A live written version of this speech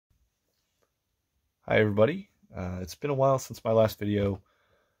Hi everybody, it's been a while since my last video.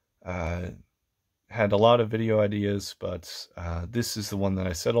 Had a lot of video ideas, but this is the one that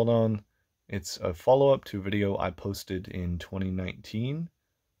I settled on. It's a follow-up to a video I posted in 2019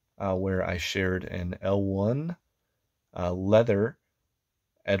 where I shared an L1 leather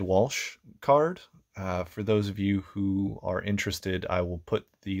Ed Walsh card. For those of you who are interested, I will put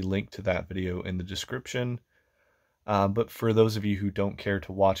the link to that video in the description. But for those of you who don't care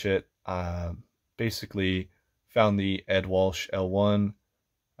to watch it, basically found the Ed Walsh L1,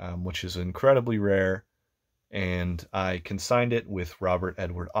 which is incredibly rare, and I consigned it with Robert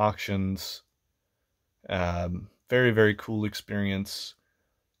Edward Auctions. Very, very cool experience.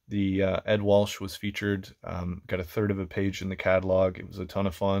 The Ed Walsh was featured, got a third of a page in the catalog. It was a ton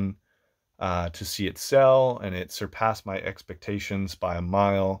of fun to see it sell, and it surpassed my expectations by a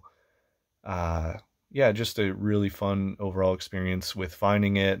mile. Yeah, just a really fun overall experience with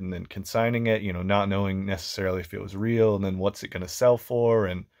finding it and then consigning it, not knowing necessarily if it was real and then what's it going to sell for,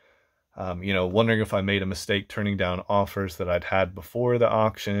 and, wondering if I made a mistake turning down offers that I'd had before the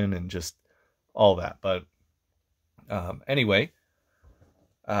auction and just all that. But anyway,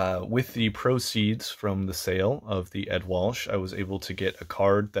 with the proceeds from the sale of the Ed Walsh, I was able to get a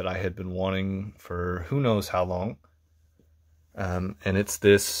card that I had been wanting for who knows how long. And it's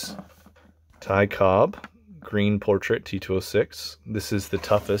this Cobb green portrait T206. This is the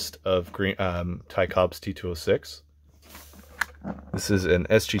toughest of green Cobb's T206. This is an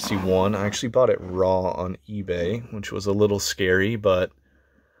SGC1. I actually bought it raw on eBay, which was a little scary, but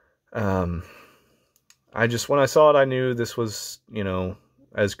when I saw it, I knew this was,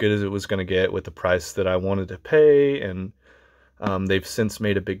 as good as it was going to get with the price that I wanted to pay, and they've since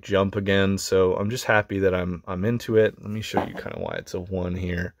made a big jump again, so I'm just happy that I'm into it. Let me show you kind of why it's a 1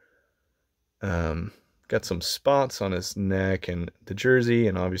 here. Got some spots on his neck and the jersey,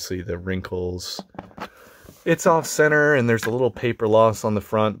 and obviously the wrinkles. It's off center, and there's a little paper loss on the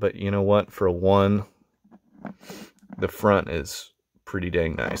front, but you know what? For a 1, the front is pretty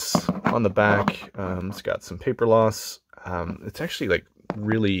dang nice. On the back, it's got some paper loss. It's actually like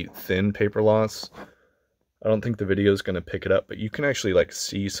really thin paper loss. I don't think the video is going to pick it up, but you can actually like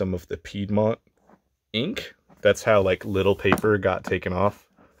see some of the Piedmont ink. That's how like little paper got taken off.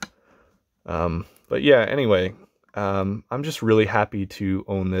 But yeah, anyway, I'm just really happy to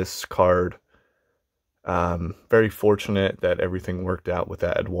own this card. Very fortunate that everything worked out with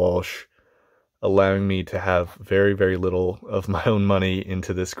that Ed Walsh, allowing me to have very, very little of my own money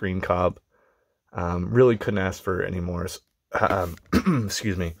into this green Cobb. Really couldn't ask for any more.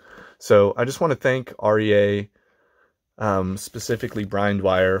 Excuse me. So I just want to thank REA, specifically Brian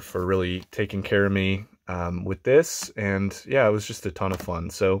Dwyer, for really taking care of me with this. And yeah, it was just a ton of fun.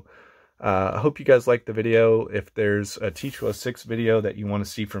 So I hope you guys liked the video. If there's a T206 video that you want to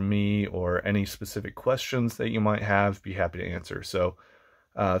see from me, or any specific questions that you might have, be happy to answer. So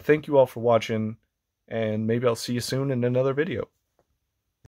thank you all for watching, and maybe I'll see you soon in another video.